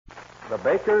The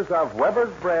bakers of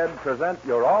Weber's Bread present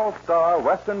your all-star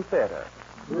Western Theater.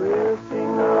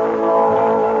 Drifting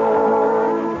along,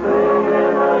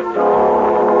 singing a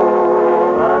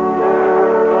song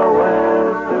under the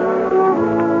western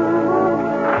moon.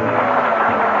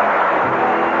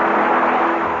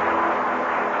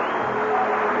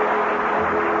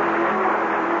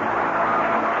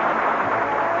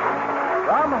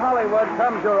 From Hollywood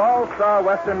comes your all-star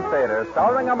Western Theater,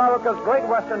 starring America's great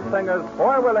Western singers,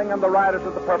 Foy Willing and the Riders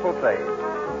of the Purple Sage.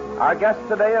 Our guest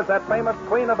today is that famous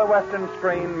queen of the Western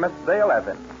screen, Miss Dale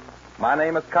Evans. My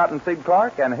name is Cottonseed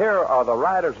Clark, and here are the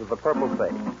Riders of the Purple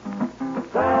Sage.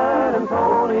 San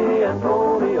Antonio,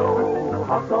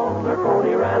 hopped on her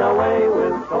pony, ran away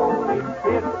with Tony.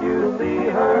 If you see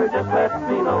her, just let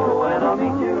me know, and I'll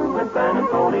meet you in San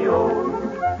Antonio.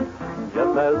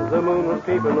 Just as the moon was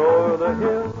peeping o'er the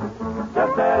hill,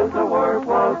 just as the work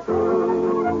was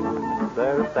through,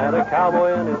 there sat a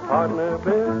cowboy and his partner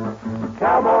Bill.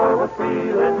 Cowboy was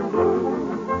feeling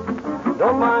blue.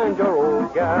 Don't mind your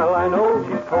old gal, I know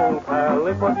she's cold, pal,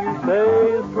 if what you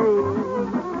say is true.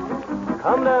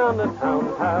 Come down to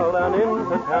town, pal, down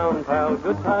into town, pal,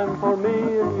 good time for me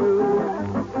and you.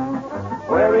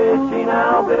 Where is she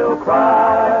now, Bill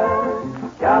cried.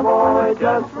 Cowboy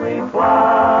just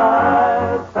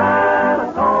replied, San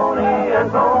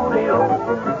Antonio,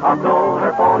 hopped on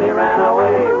her pony, ran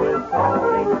away with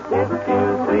Tony. If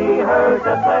you see her,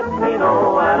 just let me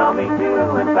know, and I'll meet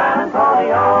you in San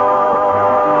Antonio.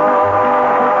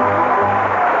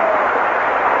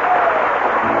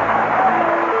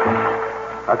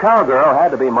 A cowgirl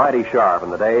had to be mighty sharp in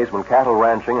the days when cattle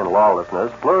ranching and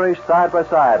lawlessness flourished side by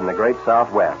side in the great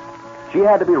Southwest. She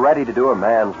had to be ready to do a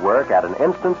man's work at an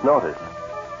instant's notice.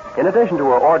 In addition to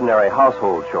her ordinary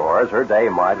household chores, her day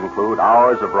might include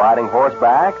hours of riding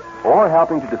horseback or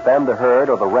helping to defend the herd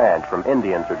or the ranch from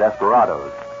Indians or desperados.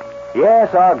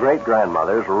 Yes, our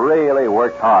great-grandmothers really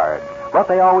worked hard, but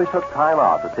they always took time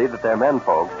out to see that their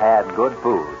menfolks had good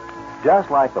food, just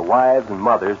like the wives and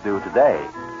mothers do today.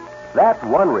 That's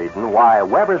one reason why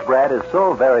Weber's Bread is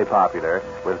so very popular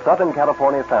with Southern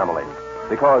California families,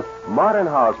 because modern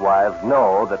housewives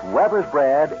know that Weber's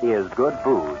Bread is good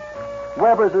food.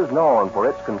 Weber's is known for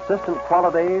its consistent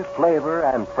quality, flavor,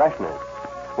 and freshness.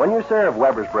 When you serve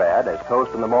Weber's Bread as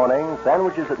toast in the morning,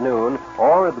 sandwiches at noon,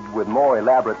 or with more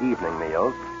elaborate evening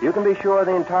meals, you can be sure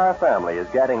the entire family is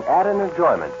getting added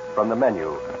enjoyment from the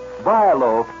menu. Buy a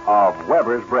loaf of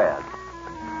Weber's Bread.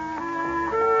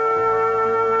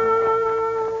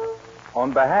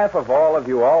 On behalf of all of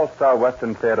you All-Star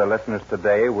Western Theater listeners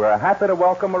today, we're happy to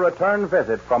welcome a return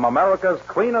visit from America's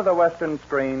Queen of the Western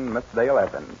Screen, Miss Dale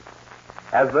Evans.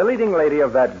 As the leading lady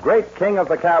of that great king of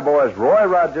the cowboys, Roy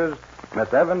Rogers,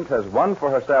 Miss Evans has won for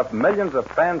herself millions of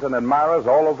fans and admirers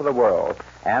all over the world,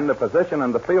 and a position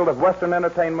in the field of Western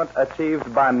entertainment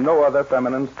achieved by no other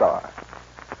feminine star.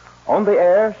 On the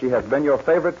air, she has been your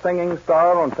favorite singing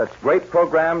star on such great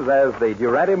programs as The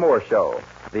Durante Moore Show,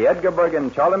 The Edgar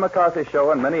Bergen Charlie McCarthy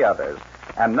Show, and many others.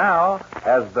 And now,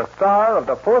 as the star of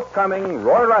the forthcoming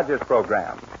Roy Rogers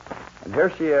program. And here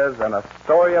she is in a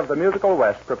story of the musical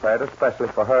West prepared especially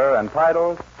for her,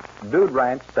 entitled Dude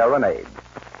Ranch Serenade.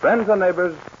 Friends and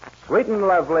neighbors, sweet and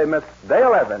lovely Miss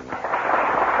Dale Evans.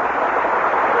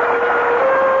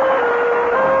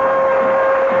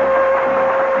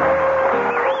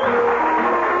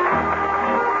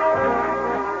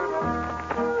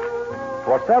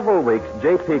 For several weeks,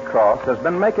 J.P. Cross has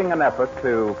been making an effort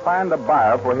to find a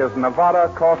buyer for his Nevada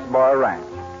Crossbar Ranch.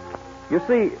 You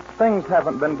see, things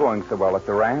haven't been going so well at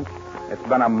the ranch. It's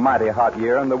been a mighty hot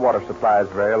year, and the water supply is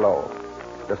very low.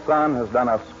 The sun has done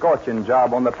a scorching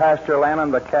job on the pasture land,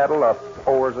 and the cattle are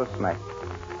poor as a snake.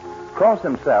 Cross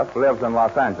himself lives in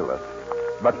Los Angeles,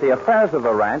 but the affairs of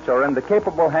the ranch are in the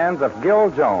capable hands of Gil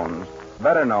Jones,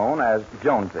 better known as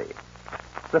Jonesy.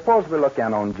 Suppose we look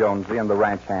in on Jonesy and the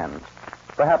ranch hands.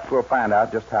 Perhaps we'll find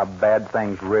out just how bad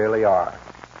things really are.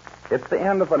 It's the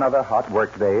end of another hot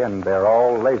work day, and they're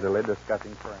all lazily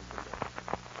discussing current conditions.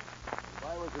 If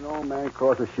I was an old man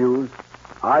across the shoes,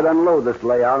 I'd unload this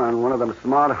layout on one of them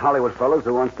smart Hollywood fellows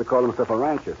who wants to call himself a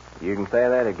rancher. You can say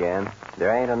that again.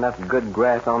 There ain't enough good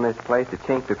grass on this place to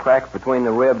chink the cracks between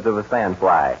the ribs of a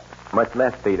sandfly, much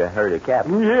less feed a herd of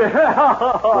cattle. Yeah!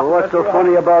 Well, what's so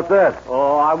funny about that?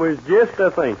 Oh, I was just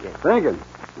a-thinking. Thinking?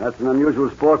 That's an unusual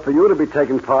sport for you to be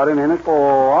taking part in, ain't it?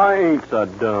 Oh, I ain't so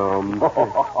dumb.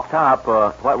 Top,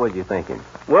 what was you thinking?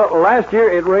 Well, last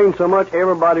year it rained so much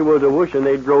everybody was a-wishing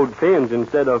they'd growed fins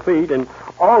instead of feet, and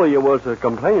all of you was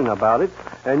complaining about it.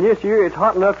 And this year it's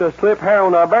hot enough to slip hair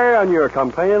on a bear, and you're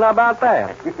complaining about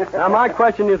that. Now, my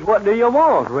question is, what do you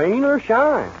want, rain or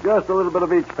shine? Just a little bit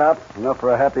of each, Pop. Enough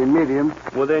for a happy medium.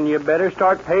 Well, then you better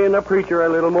start paying the preacher a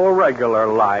little more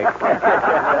regular-like.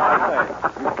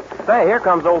 Say, here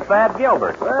comes old Thad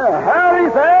Gilbert. Well, howdy,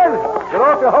 Thad. Get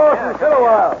off your horse and sit a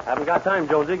while. Haven't got time,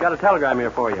 Jonesy. Got a telegram here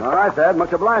for you. All right, Thad.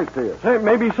 Much obliged to you. Say,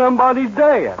 maybe somebody's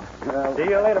dead. See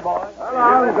you later, boys. So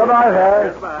long. Goodbye,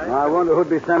 Thad. I wonder who'd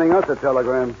be sending us a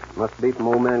telegram. Must be from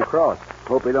old man Cross.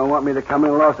 Hope he don't want me to come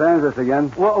in Los Angeles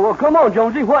again. Well, come on,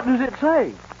 Jonesy. What does it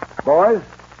say? Boys,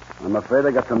 I'm afraid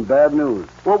I got some bad news.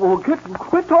 Well,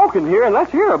 quit talking here and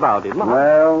let's hear about it.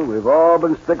 Well, we've all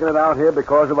been sticking it out here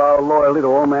because of our loyalty to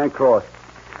old man Cross.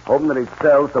 Hoping that he'd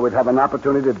sell so we'd have an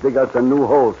opportunity to dig us a new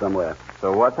hole somewhere.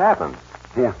 So what's happened?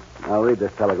 Here, I'll read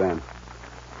this telegram.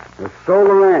 The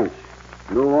Solar Ranch.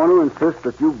 New owner insists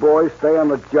that you boys stay on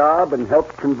the job and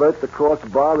help convert the Cross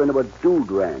Bar into a dude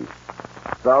ranch.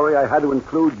 Sorry I had to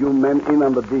include you men in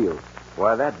on the deal.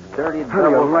 Why, that dirty, How do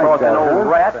you like double-crossing that, old huh?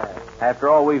 rat, after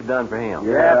all we've done for him.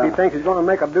 Yeah, if he thinks he's going to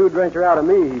make a dude rancher out of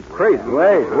me, he's crazy.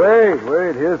 Wait.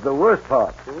 Here's the worst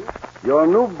part. Your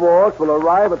new boss will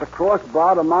arrive at the Cross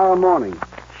Bar tomorrow morning.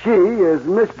 She is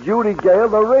Miss Judy Gale,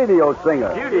 the radio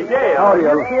singer. Judy Gale? Oh,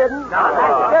 you're kidding?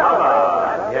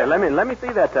 Here, let me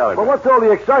see that telegram. Well, what's all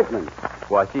the excitement?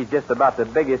 Well, she's just about the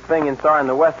biggest singing star in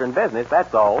the Western business,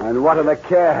 that's all. And what in the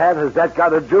care hat has that got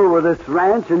to do with this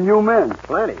ranch and you men?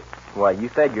 Plenty. Well, you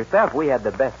said yourself we had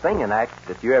the best singing act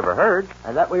that you ever heard.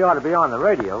 And that we ought to be on the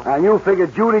radio. And you figure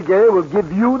Judy Gale will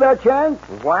give you that chance?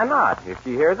 Why not? If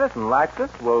she hears us and likes us,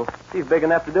 well, she's big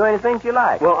enough to do anything she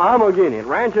likes. Well, I'm again it.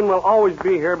 Ranching will always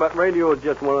be here, but radio is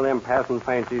just one of them passing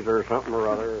fancies or something or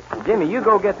other. Jimmy, you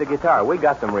go get the guitar. We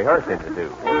got some rehearsing to do.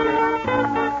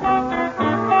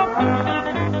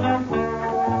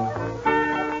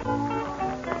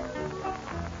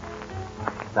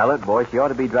 Now, look, boys, she ought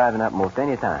to be driving up most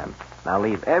any time. Now,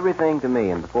 leave everything to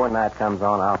me, and before night comes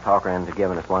on, I'll talk her into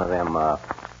giving us one of them,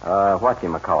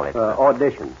 whatchamacallit?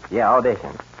 Audition. Yeah,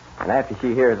 auditions. And after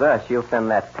she hears us, she'll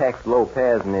send that Tex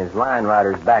Lopez and his line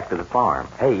riders back to the farm.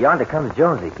 Hey, yonder comes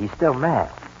Jonesy. He's still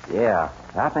mad. Yeah,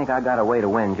 I think I got a way to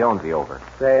win Jonesy over.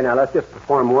 Say, now, let's just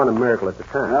perform one miracle at a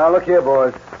time. Now, look here,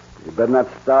 boys. You better not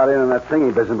start in on that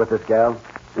singing business with this gal.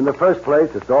 In the first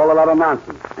place, it's all a lot of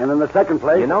nonsense. And in the second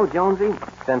place... You know, Jonesy,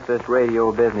 since this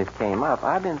radio business came up,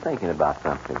 I've been thinking about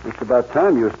something. It's about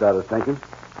time you started thinking.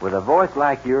 With a voice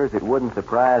like yours, it wouldn't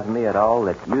surprise me at all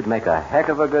that you'd make a heck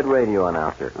of a good radio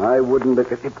announcer. I wouldn't...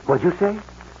 What'd you say?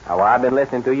 Oh, I've been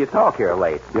listening to you talk here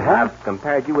late. You have? I've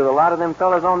compared you with a lot of them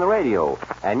fellas on the radio,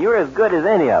 and you're as good as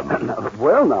any of them.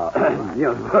 Well, now,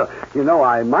 you know,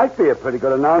 I might be a pretty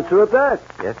good announcer at that.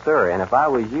 Yes, sir, and if I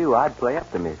was you, I'd play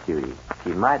up to Miss Judy. She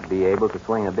might be able to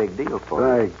swing a big deal for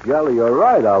you. By golly, you're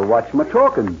right. I'll watch my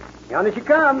talking. Yonder she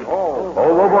comes. Oh,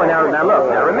 boy, now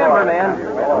look. Now, remember,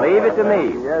 man, leave it to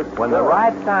me. Yes, when the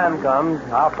right time comes,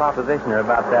 I'll proposition her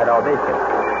about that audition.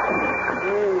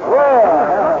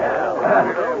 Well,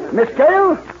 Miss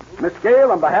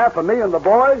Gale, on behalf of me and the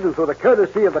boys, and through the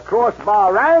courtesy of the Cross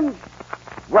Bar Ranch,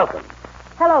 welcome.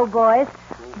 Hello, boys.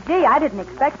 Gee, I didn't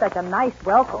expect such a nice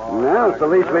welcome. Well, it's the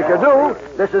least we could do.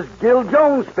 This is Gil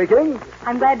Jones speaking.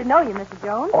 I'm glad to know you, Mr.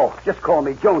 Jones. Oh, just call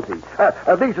me Jonesy.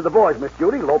 These are the boys, Miss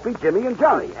Judy, Lopey, Jimmy, and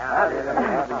Johnny.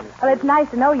 Well, it's nice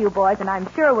to know you boys, and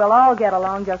I'm sure we'll all get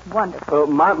along just wonderful.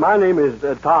 My name is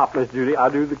Top, Miss Judy. I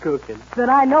do the cooking.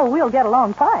 Then I know we'll get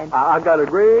along fine. I've got a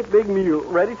great big meal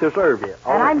ready to serve you.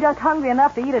 And I'm just hungry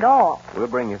enough to eat it all. We'll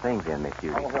bring your things in, Miss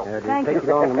Judy. Thank Take you.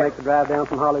 you long to make the drive down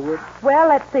from Hollywood? Well,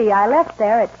 let's see. I left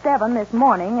there at 7 this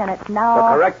morning, and it's The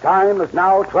now... correct time is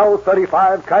now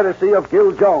 12:35, courtesy of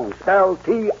Gil Jones, spelled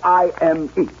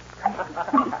T-I-M-E.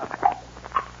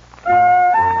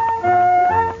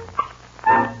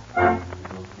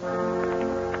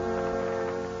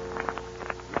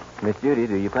 Miss Judy,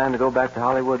 do you plan to go back to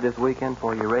Hollywood this weekend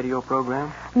for your radio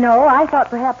program? No, I thought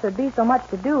perhaps there'd be so much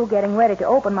to do getting ready to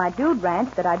open my dude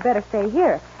ranch that I'd better stay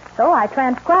here. So I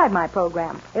transcribed my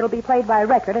program. It'll be played by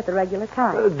record at the regular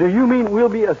time. Do you mean we'll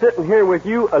be sitting here with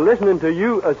you, listening to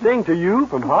you, sing to you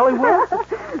from Hollywood?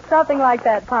 Something like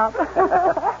that, Pop.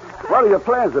 What are your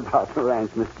plans about the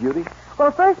ranch, Miss Judy?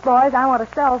 Well, first, boys, I want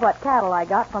to sell what cattle I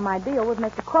got from my deal with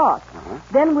Mr. Cross.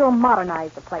 Then we'll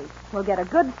modernize the place. We'll get a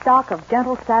good stock of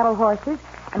gentle saddle horses,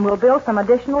 and we'll build some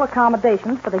additional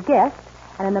accommodations for the guests,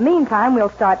 And in the meantime, we'll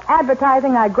start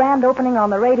advertising our grand opening on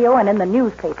the radio and in the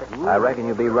newspapers. I reckon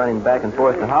you'll be running back and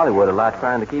forth to Hollywood a lot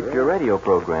trying to keep your radio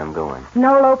program going.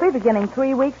 No, Lopey, beginning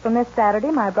 3 weeks from this Saturday,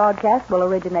 my broadcast will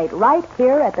originate right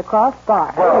here at the Cross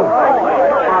Bar.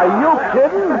 Are you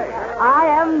kidding? I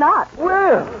am not.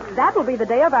 Well, That will be the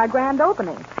day of our grand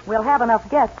opening. We'll have enough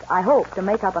guests, I hope, to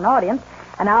make up an audience,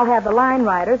 and I'll have the line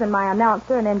riders and my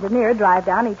announcer and engineer drive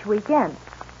down each weekend.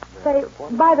 Say,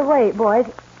 by the way, boys,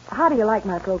 how do you like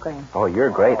my program? Oh, you're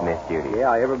great, Miss Judy.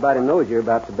 yeah, everybody knows you're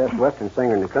about the best Western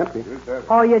singer in the country.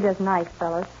 Oh, you're just nice,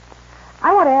 fellas.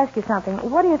 I want to ask you something.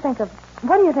 What do you think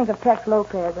of Tex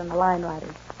Lopez and the line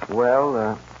riders?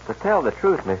 Well, to tell the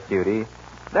truth, Miss Judy,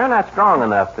 they're not strong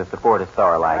enough to support a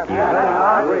star like you.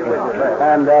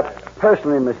 And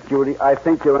personally, Miss Judy, I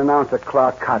think your announcer,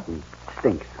 Clark Cotton,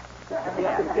 stinks.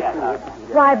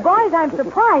 Why, boys, I'm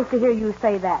surprised to hear you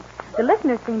say that. The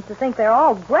listeners seem to think they're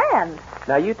all grand.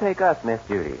 Now, you take us, Miss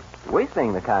Judy. We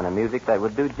sing the kind of music that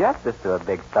would do justice to a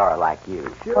big star like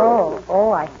you.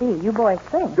 Oh, I see. You boys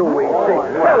sing. Do we sing?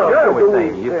 Well, sure we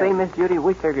sing. You see, Miss Judy,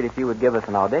 we figured if you would give us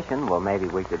an audition, well, maybe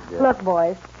we could... Look,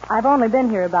 boys, I've only been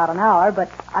here about an hour, but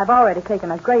I've already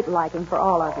taken a great liking for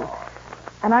all of you.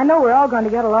 And I know we're all going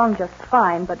to get along just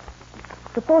fine, but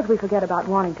suppose we forget about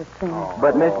wanting to sing.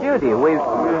 But, Miss Judy, we've...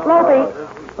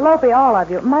 Lopey, all of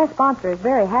you, my sponsor is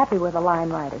very happy with the line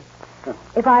riders.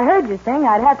 If I heard you sing,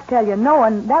 I'd have to tell you no,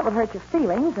 and that would hurt your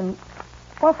feelings. And,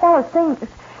 well, fellas,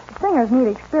 singers need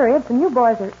experience, and you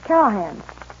boys are cowhands.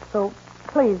 So,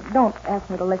 please, don't ask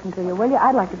me to listen to you, will you?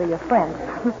 I'd like to be your friend.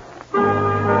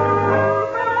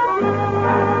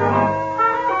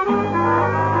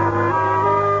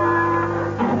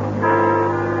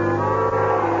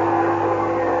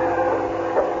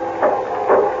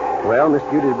 Well, Miss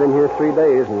Judy's been here 3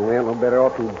 days, and we ain't no better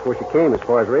off than before she came as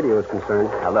far as radio is concerned.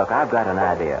 Now, look, I've got an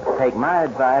idea. Take my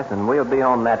advice, and we'll be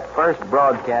on that first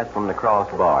broadcast from the Cross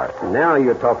Bar. Now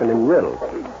you're talking in riddles.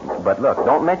 But, look,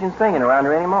 don't mention singing around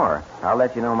her anymore. I'll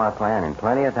let you know my plan in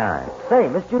plenty of time. Say,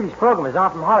 Miss Judy's program is on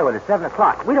from Hollywood at 7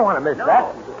 o'clock. We don't want to miss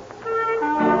that.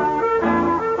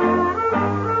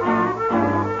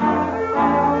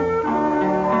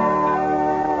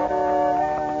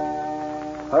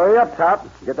 Hurry up, Top.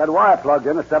 Get that wire plugged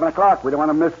in at 7 o'clock. We don't want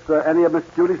to miss any of Miss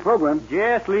Judy's program.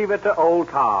 Just leave it to old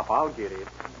Top. I'll get it.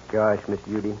 Gosh, Miss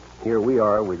Judy, here we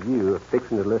are with you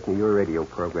fixing to listen to your radio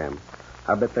program.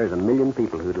 I bet there's a million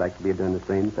people who'd like to be doing the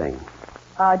same thing.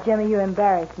 Oh, Jimmy, you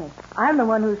embarrass me. I'm the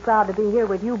one who's proud to be here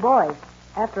with you boys.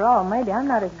 After all, maybe I'm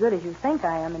not as good as you think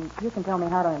I am, and you can tell me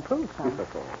how to improve some.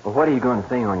 Well, what are you going to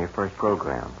sing on your first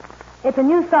program? It's a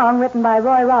new song written by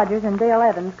Roy Rogers and Dale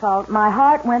Evans called My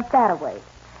Heart Went That-A-Way.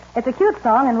 It's a cute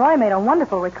song, and Roy made a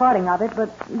wonderful recording of it, but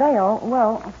Dale,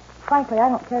 well, frankly, I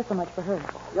don't care so much for her.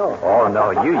 Oh,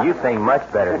 no, you sing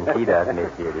much better than she does,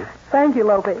 Miss Judy. Thank you,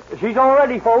 Lopey. She's all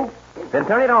ready, folks. Then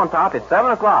turn it on, Top. It's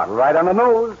 7 o'clock. Right on the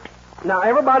nose. Now,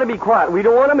 everybody be quiet. We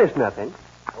don't want to miss nothing.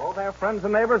 Hello there, friends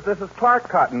and neighbors. This is Clark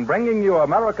Cotton bringing you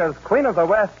America's Queen of the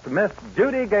West, Miss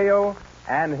Judy Gale,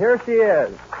 and here she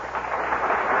is.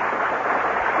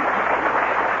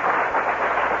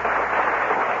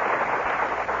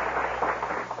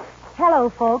 Hello,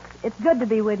 folks. It's good to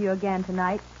be with you again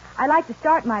tonight. I'd like to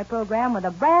start my program with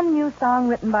a brand new song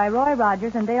written by Roy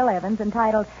Rogers and Dale Evans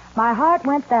entitled My Heart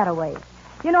Went That-A-Way.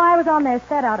 You know, I was on their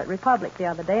set out at Republic the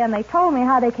other day, and they told me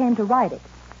how they came to write it.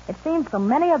 It seems so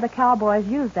many of the cowboys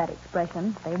use that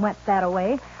expression, they went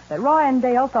that-a-way, that Roy and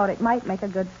Dale thought it might make a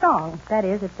good song. That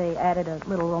is, if they added a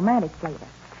little romantic flavor.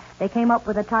 They came up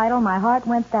with the title, My Heart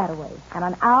Went That-A-Way, and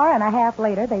an hour and a half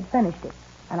later, they'd finished it.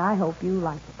 And I hope you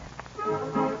like it.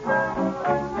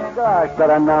 Gosh, that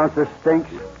announcer stinks.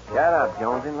 Shut up,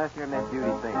 Jonesy, unless you're Miss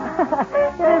Judy singing.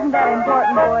 It isn't that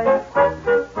important, boys.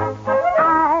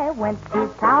 I went to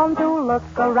town to look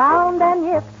around and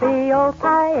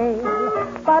yippee-o-ki-yay.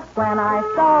 But when I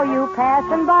saw you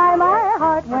passing by, my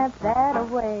heart went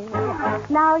that-a-way.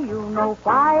 Now you know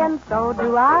why, and so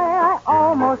do I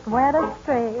almost went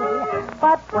astray.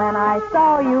 But when I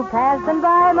saw you passing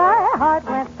by, my heart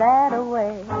went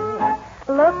that-a-way.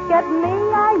 Look at me,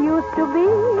 I used to be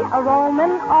a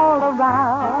roaming all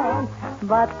around.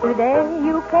 But today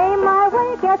you came my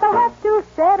way, guess I'll have to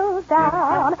settle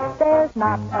down. There's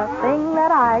not a thing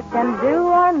that I can do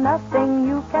or nothing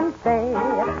you can say.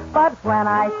 But when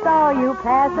I saw you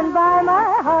passing by,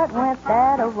 my heart went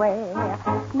that-a-way.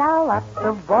 Now lots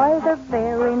of boys are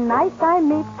very nice, I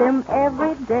meet them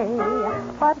every day.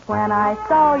 But when I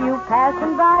saw you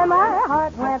passing by, my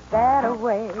heart went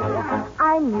that-a-way.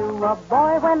 I knew a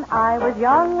boy when I was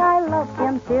young, I loved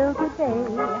him till today.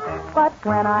 But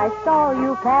when I saw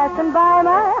you passing by,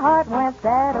 my heart went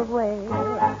that-a-way.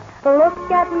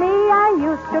 Look at me, I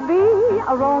used to be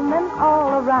a roaming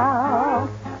all around.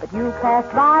 But you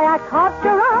passed by, I caught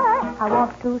your eye. I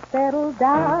want to settle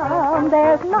down.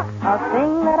 There's not a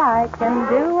thing that I can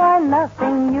do or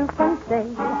nothing you can say.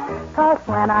 'Cause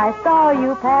when I saw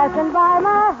you passing by,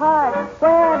 my heart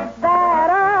went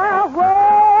that away.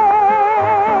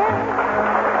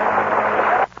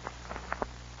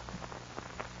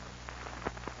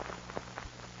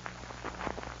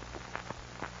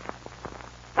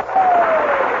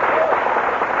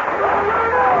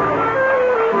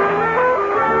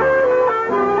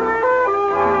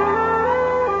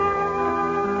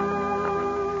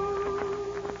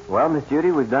 Well, Miss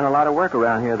Judy, we've done a lot of work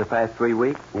around here the past 3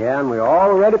 weeks. Yeah, and we're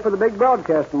all ready for the big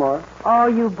broadcast tomorrow. Oh,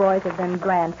 you boys have been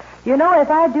grand. You know,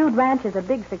 if our Dude Ranch is a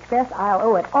big success, I'll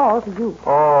owe it all to you.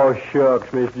 Oh,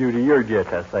 shucks, Miss Judy, you're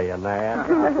just a saying that.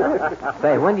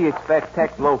 Say, when do you expect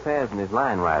Tex Lopez and his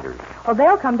line riders? Well,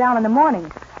 they'll come down in the morning.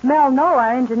 Mel Knoll,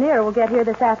 our engineer, will get here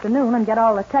this afternoon and get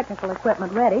all the technical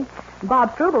equipment ready.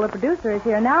 Bob Struble, the producer, is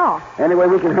here now. Any way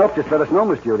we can help, just let us know,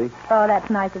 Miss Judy. Oh, that's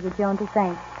nice of you, Jonesy.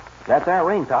 Thanks. That's our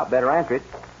ring top. Better answer it.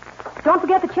 Don't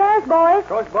forget the chairs, boys.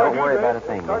 Don't worry about a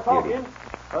thing, Miss Judy.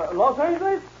 Los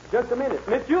Angeles? Just a minute.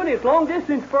 Miss Judy, it's long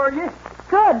distance for you.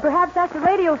 Good. Perhaps that's the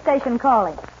radio station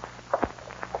calling.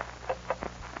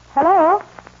 Hello?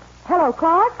 Hello,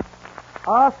 Clark?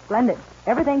 Oh, splendid.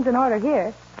 Everything's in order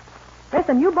here.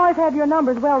 Listen, you boys have your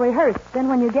numbers well rehearsed. Then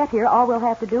when you get here, all we'll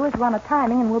have to do is run a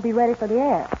timing and we'll be ready for the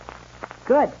air.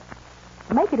 Good.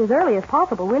 Make it as early as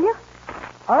possible, will you?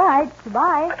 All right.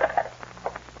 Goodbye.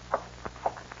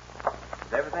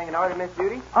 Is everything in order, Miss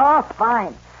Judy? Oh,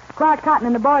 fine. Clark Cotton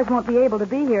and the boys won't be able to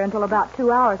be here until about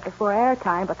 2 hours before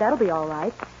airtime, but that'll be all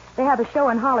right. They have a show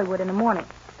in Hollywood in the morning.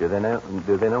 Do they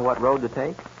know what road to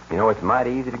take? You know, it's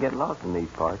mighty easy to get lost in these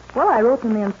parts. Well, I wrote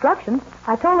them the instructions.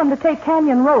 I told them to take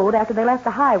Canyon Road after they left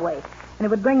the highway, and it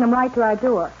would bring them right to our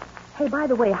door. Hey, by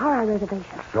the way, how are our reservations?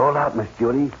 Sold out, Miss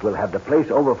Judy. We'll have the place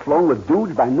overflowing with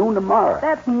dudes by noon tomorrow.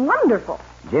 That's wonderful.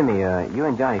 Jimmy, you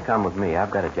and Johnny come with me.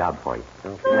 I've got a job for you.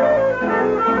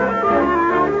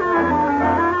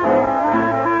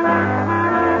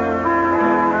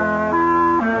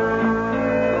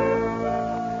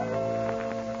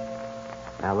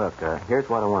 Now, look, here's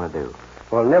what I want to do.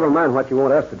 Well, never mind what you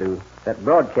want us to do. That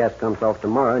broadcast comes off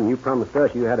tomorrow, and you promised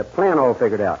us you had a plan all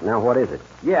figured out. Now, what is it?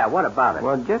 Yeah, what about it?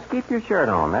 Well, just keep your shirt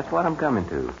on. That's what I'm coming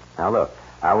to. Now, look,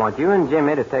 I want you and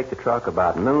Jimmy to take the truck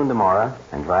about noon tomorrow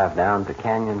and drive down to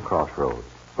Canyon Crossroads.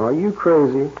 Are you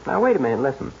crazy? Now, wait a minute.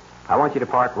 Listen. I want you to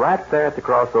park right there at the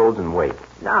crossroads and wait.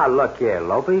 Now, look here,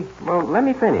 Lopey. Well, let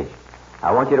me finish.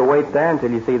 I want you to wait there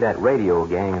until you see that radio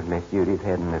gang of Miss Judy's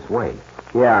heading this way.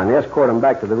 Yeah, and escort them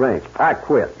back to the ranch. I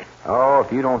quit. Oh,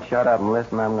 if you don't shut up and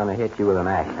listen, I'm going to hit you with an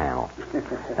axe handle.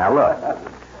 Now, look.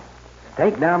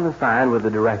 Take down the sign with the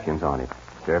directions on it.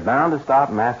 They're bound to stop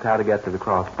and ask how to get to the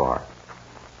crossbar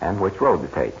and which road to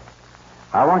take.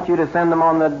 I want you to send them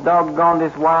on the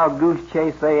doggonedest wild goose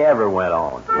chase they ever went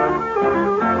on.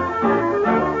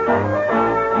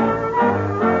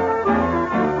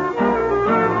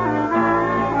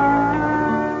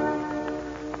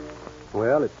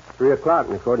 Well, it's 3 o'clock,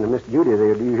 and according to Miss Judy,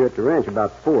 they're due here at the ranch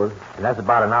about 4. And that's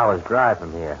about an hour's drive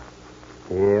from here.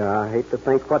 Yeah, I hate to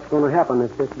think what's going to happen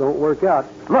if this don't work out.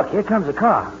 Look, here comes a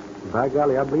car. By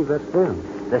golly, I believe that's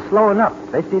them. They're slowing up.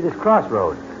 They see this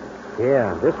crossroad.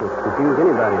 Yeah, this would confuse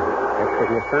anybody. That's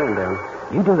taking a sign down.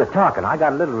 You do the talking. I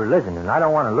got a little religion, and I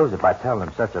don't want to lose it by telling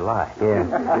them such a lie.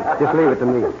 Yeah, just leave it to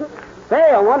me. Say,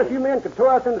 I wonder if you men could tow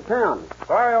us into town.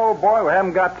 Sorry, old boy, we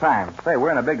haven't got time. Say,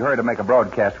 we're in a big hurry to make a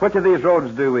broadcast. Which of these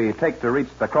roads do we take to reach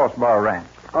the Crossbar Ranch?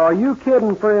 Are you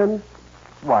kidding, friend?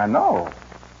 Why, no.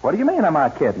 What do you mean, am I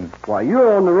kidding? Why,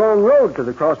 you're on the wrong road to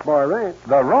the Crossbar Ranch.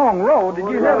 The wrong road? Did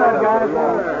you hear that, guys?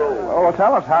 Oh, well,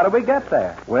 tell us, how do we get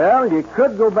there? Well, you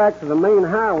could go back to the main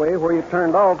highway where you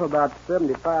turned off about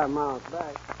 75 miles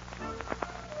back.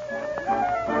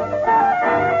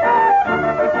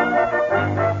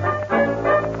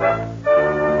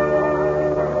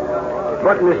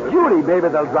 But, Miss Judy, baby,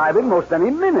 they'll drive in most any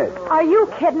minute. Are you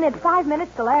kidding? It's 5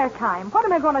 minutes till airtime. What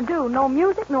am I going to do? No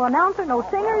music, no announcer, no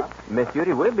singers? Miss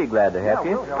Judy, we'll be glad to help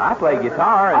you. I play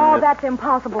guitar and... Oh, that's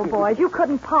impossible, boys. You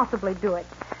couldn't possibly do it.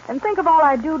 And think of all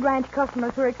our Dude Ranch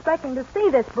customers who are expecting to see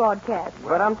this broadcast.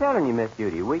 But I'm telling you, Miss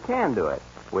Judy, we can do it.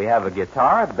 We have a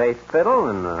guitar, a bass fiddle,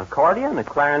 and an accordion, a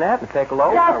clarinet, and a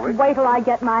piccolo. Just wait till I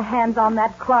get my hands on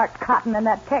that Clark Cotton and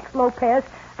that Tex Lopez.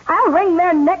 I'll wring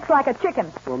their necks like a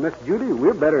chicken. Well, Miss Judy,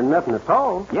 we're better than nothing at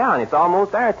all. Yeah, and it's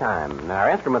almost airtime. And our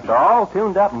instruments are all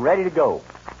tuned up and ready to go.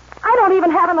 I don't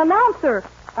even have an announcer.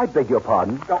 I beg your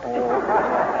pardon.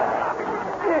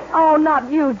 Oh,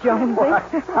 not you, Jonesy.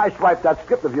 I swiped that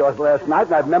script of yours last night,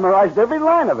 and I've memorized every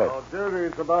line of it. Oh, Judy,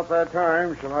 it's about that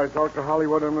time. Shall I talk to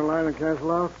Hollywood on the line and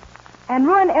cancel out? And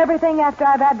ruin everything after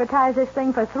I've advertised this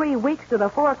thing for 3 weeks to the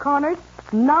four corners?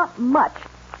 Not much.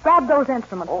 Grab those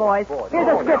instruments, boys. Here's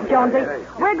a script, Jonesy.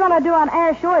 We're going to do an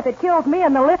air show if it kills me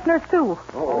and the listeners, too.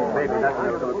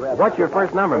 What's your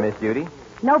first number, Miss Judy?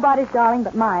 Nobody's darling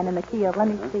but mine in the key of, let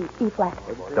me see, E flat.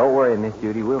 Don't worry, Miss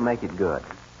Judy. We'll make it good.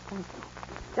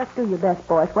 Just do your best,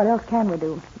 boys. What else can we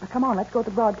do? Now, come on, let's go to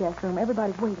the broadcast room.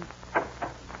 Everybody's waiting.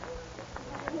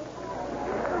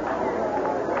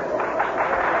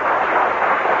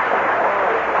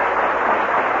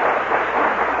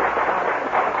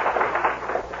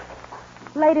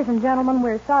 Ladies and gentlemen,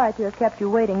 we're sorry to have kept you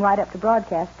waiting right up to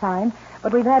broadcast time,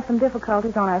 but we've had some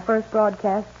difficulties on our first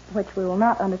broadcast, which we will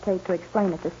not undertake to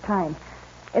explain at this time.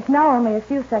 It's now only a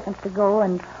few seconds to go,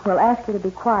 and we'll ask you to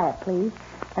be quiet, please.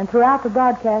 And throughout the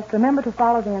broadcast, remember to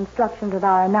follow the instructions of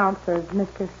our announcer,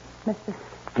 Mr.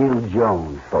 Gil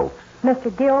Jones, folks.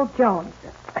 Mr. Gil Jones.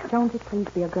 Jonesy, please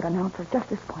be a good announcer. Just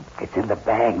this once. It's in the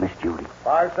bag, Miss Judy.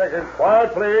 5 seconds.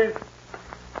 Quiet, please.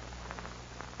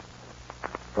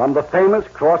 From the famous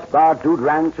Crossbar Dude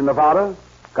Ranch in Nevada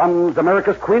comes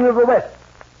America's Queen of the West,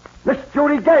 Miss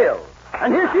Judy Gale.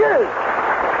 And here she is.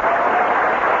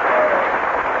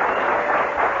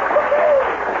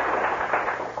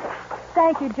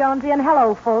 Thank you, Jonesy, and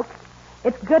hello, folks.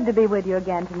 It's good to be with you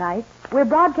again tonight. We're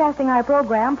broadcasting our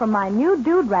program from my new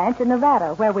Dude Ranch in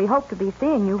Nevada, where we hope to be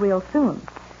seeing you real soon.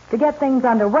 To get things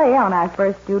underway on our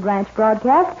first Dude Ranch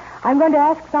broadcast, I'm going to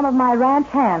ask some of my ranch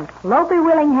hands, Loopy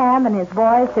Willingham and his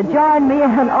boys, to join me in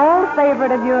an old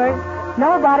favorite of yours,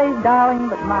 Nobody's Darling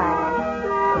But Mine.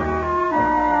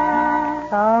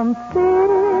 Come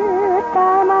sit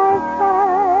by my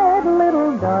side,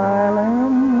 little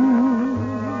darling.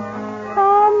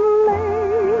 Come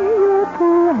lay your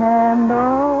cool hand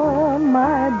on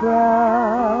my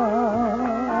brow.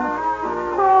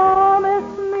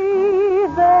 Promise me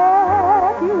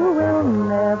that you will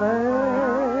never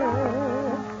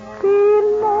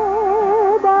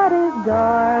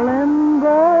darling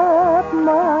but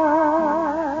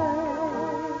mine.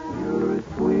 You're as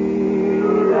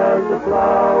sweet as the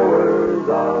flowers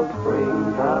of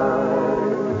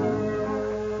springtime.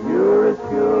 You're as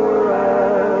pure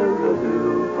as the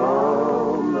dew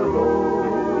from the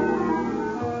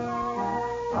rose.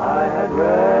 I had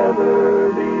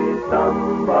rather be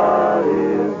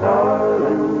somebody's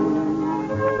darling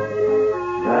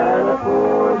than a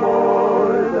poor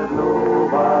boy that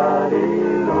nobody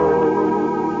knows.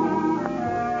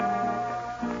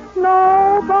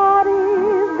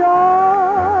 Nobody's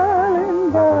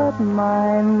darling but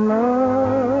mine,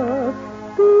 love.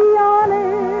 Be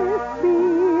honest, be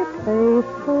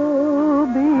faithful,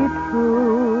 be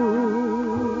true.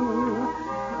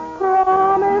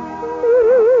 Promise me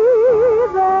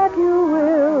that you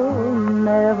will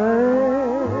never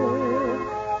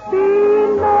be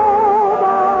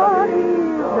nobody's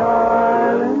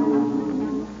darling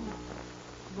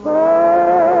but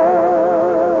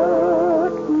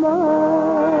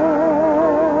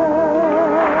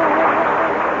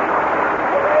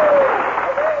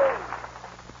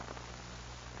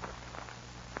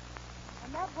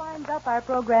our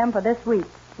program for this week.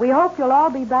 We hope you'll all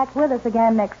be back with us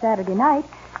again next Saturday night.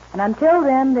 And until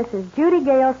then, this is Judy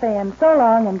Gale saying so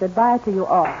long and goodbye to you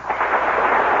all.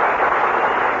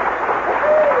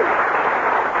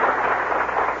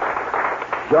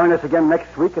 Join us again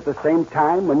next week at the same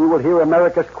time when you will hear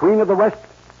America's Queen of the West,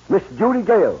 Miss Judy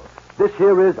Gale. This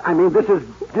is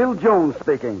Gil Jones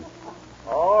speaking.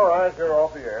 All right, you're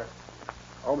off the air.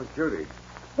 Oh, Miss Judy.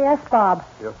 Yes, Bob.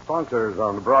 Your sponsor's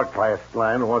on the broadcast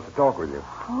line and wants to talk with you.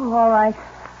 Oh, all right.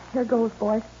 Here goes,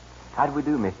 boys. How did we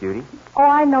do, Miss Judy? Oh,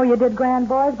 I know you did, grand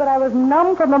boys, but I was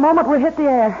numb from the moment we hit the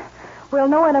air. We'll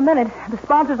know in a minute. The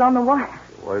sponsor's on the wire.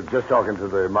 We're just talking to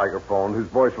the microphone, whose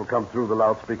voice will come through the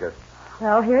loudspeaker.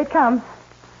 Well, here it comes.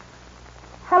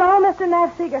 Hello, Mr.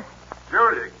 Nafseeger.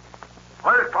 Judy,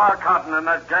 where's Clark Cotton and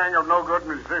that gang of no-good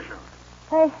musicians?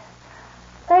 They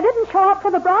didn't show up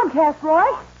for the broadcast, Roy.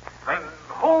 Then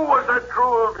who was that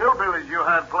crew of hillbillies you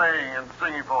had playing and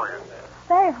singing for you?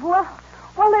 They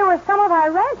were some of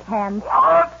our ranch hands.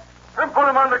 What? Then put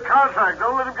them under contract.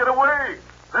 Don't let them get away.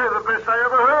 They're the best I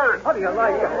ever heard. What do you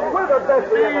like? We're the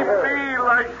best we ever heard. CB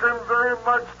likes them very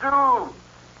much, too.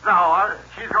 Now,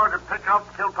 she's going to pick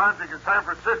up Kilpatrick in San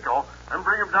Francisco and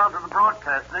bring him down to the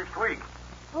broadcast next week.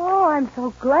 Oh, I'm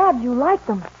so glad you like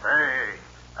them. Hey,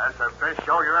 that's the best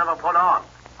show you ever put on.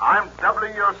 I'm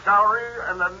doubling your salary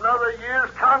and another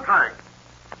year's contract.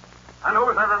 And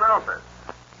who's that announcer?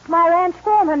 My ranch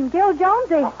foreman, Gil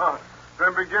Jonesy.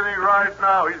 and beginning right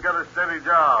now. He's got a steady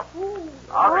job.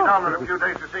 I'll be down in a few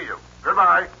days to see you.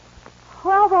 Goodbye.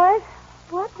 Well, boys,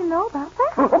 what do you know about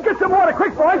that? Oh, get some water,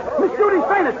 quick, boys. Miss Judy's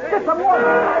fainted. Get some water.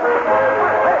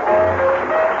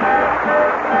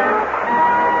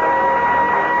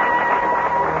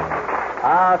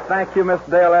 Thank you, Miss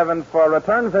Dale Evans, for a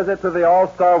return visit to the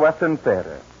All-Star Western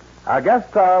Theater. Our guest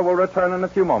star will return in a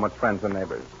few moments, friends and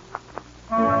neighbors.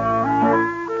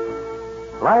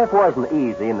 Life wasn't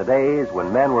easy in the days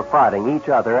when men were fighting each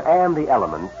other and the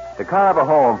elements to carve a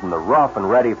home from the rough and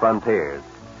ready frontiers.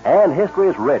 And history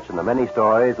is rich in the many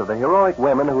stories of the heroic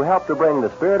women who helped to bring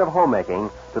the spirit of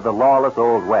homemaking to the lawless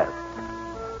Old West.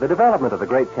 The development of the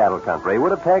great cattle country would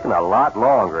have taken a lot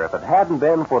longer if it hadn't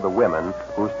been for the women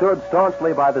who stood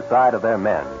staunchly by the side of their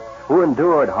men, who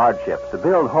endured hardships to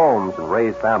build homes and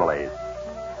raise families.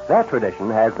 That tradition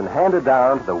has been handed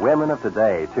down to the women of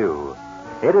today, too.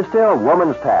 It is still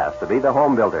woman's task to be the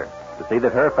home builder, to see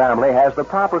that her family has the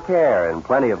proper care and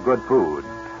plenty of good food.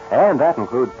 And that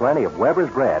includes plenty of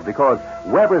Weber's bread, because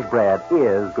Weber's bread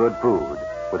is good food.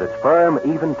 With its firm,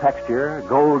 even texture,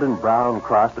 golden brown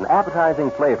crust, and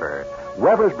appetizing flavor,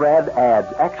 Weber's bread adds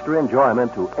extra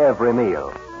enjoyment to every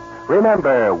meal.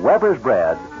 Remember Weber's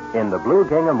bread in the blue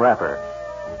gingham wrapper.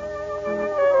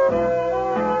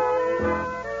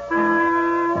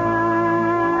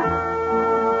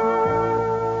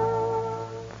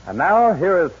 And now,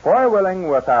 here is Foy Willing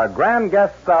with our grand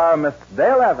guest star, Miss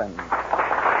Dale Evans.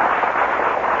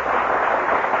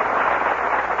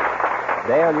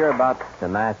 Dale, you're about the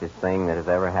nicest thing that has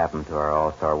ever happened to our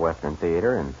All-Star Western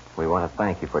Theater, and we want to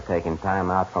thank you for taking time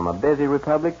out from a busy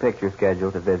Republic picture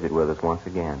schedule to visit with us once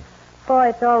again. Boy,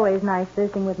 it's always nice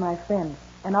visiting with my friends.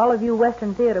 And all of you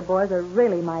Western Theater boys are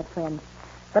really my friends.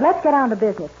 But let's get on to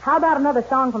business. How about another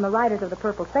song from the writers of The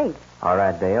Purple Sage? All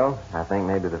right, Dale. I think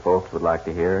maybe the folks would like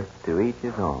to hear To Each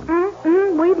His Own.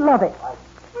 We'd love it.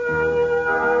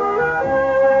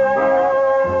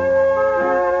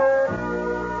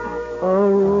 A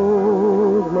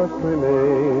rose must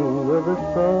remain with the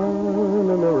sun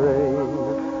and the rain,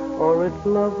 or its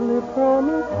lovely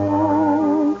promise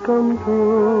won't come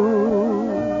true.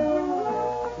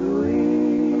 To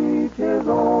each his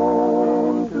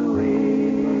own, to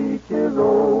each his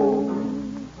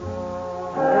own,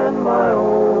 and my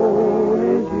own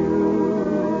is you.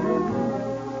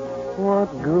 What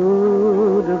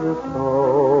good is a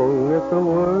song if the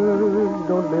words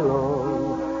don't belong?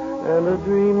 And a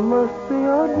dream must be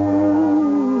a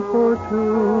dream for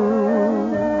two.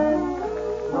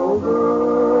 No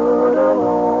good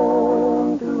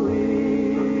alone, to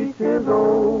each his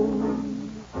own.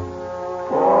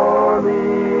 For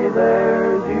me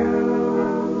there's you.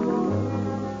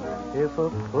 If a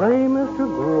flame is to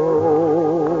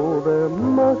grow, there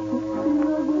must be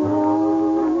a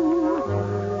glow.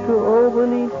 To open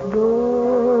each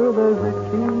door, there's a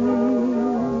key.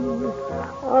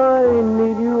 I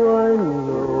need you, I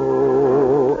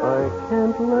know. I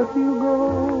can't let you go.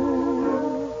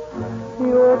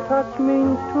 Your touch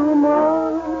means too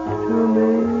much to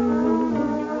me.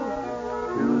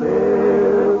 Two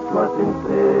lips must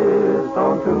insist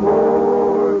on two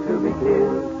more to be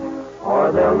kissed,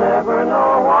 or they'll never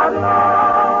know what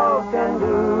love can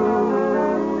do.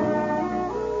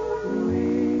 To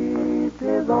each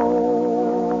his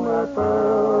own, I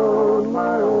found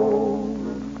my own.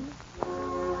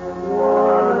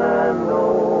 One and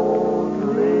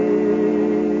only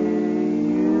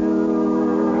you.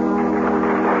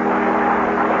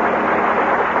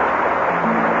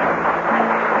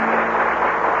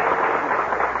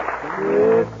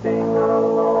 Drifting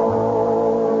along,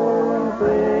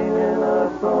 singing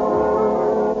a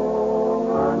song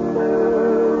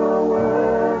under a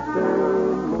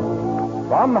western moon.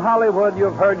 From Hollywood,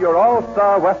 you've heard your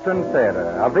All-Star Western Theater,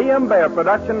 a V.M. Bear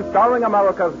production starring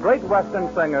America's great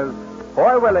Western singers,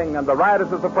 Foy Willing and the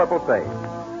Riders of the Purple Sage.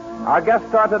 Our guest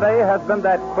star today has been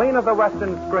that queen of the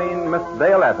Western screen, Miss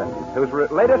Dale Evans, whose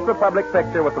latest Republic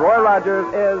picture with Roy Rogers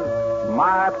is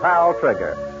My Pal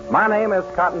Trigger. My name is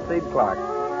Cottonseed Clark.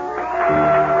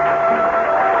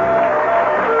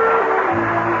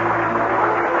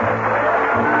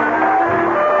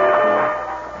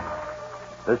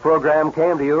 This program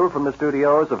came to you from the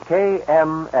studios of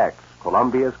KMX,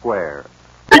 Columbia Square.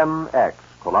 KMX,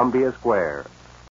 Columbia Square.